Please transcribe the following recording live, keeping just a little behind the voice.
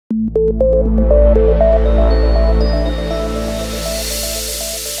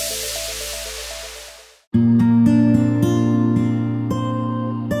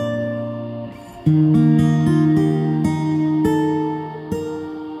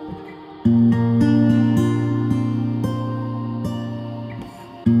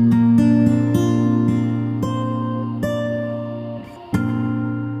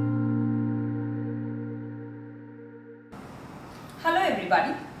Hello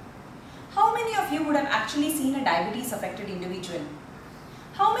everybody. How many of you would have actually seen a diabetes affected individual?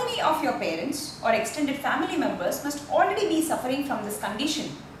 How many of your parents or extended family members must already be suffering from this condition?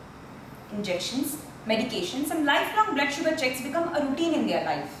 Injections, medications and lifelong blood sugar checks become a routine in their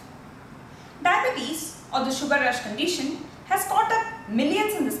life. Diabetes or the sugar rush condition has caught up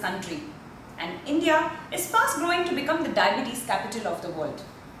millions in this country, and India is fast growing to become the diabetes capital of the world.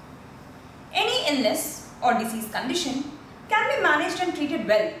 Any illness or disease condition can be managed and treated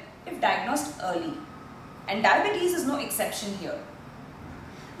well if diagnosed early, and diabetes is no exception here.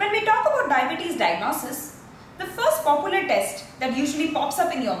 When we talk about diabetes diagnosis, the first popular test that usually pops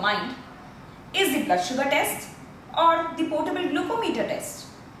up in your mind is the blood sugar test or the portable glucometer test.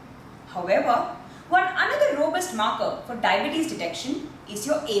 However, one another robust marker for diabetes detection is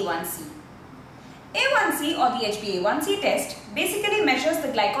your A1C. A1C or the HbA1c test basically measures the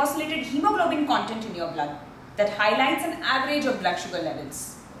glycosylated hemoglobin content in your blood that highlights an average of blood sugar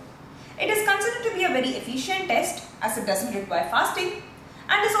levels. It is considered to be a very efficient test as it doesn't require fasting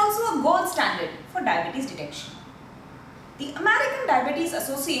and is also a gold standard for diabetes detection. The American Diabetes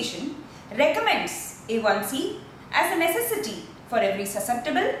Association recommends A1C as a necessity for every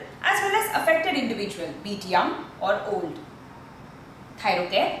susceptible as well as affected individual, be it young or old.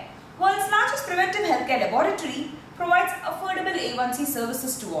 Thyrocare, world's largest preventive healthcare laboratory, provides affordable A1C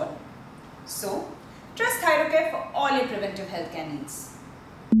services to all. So, trust Thyrocare for all your preventive healthcare needs.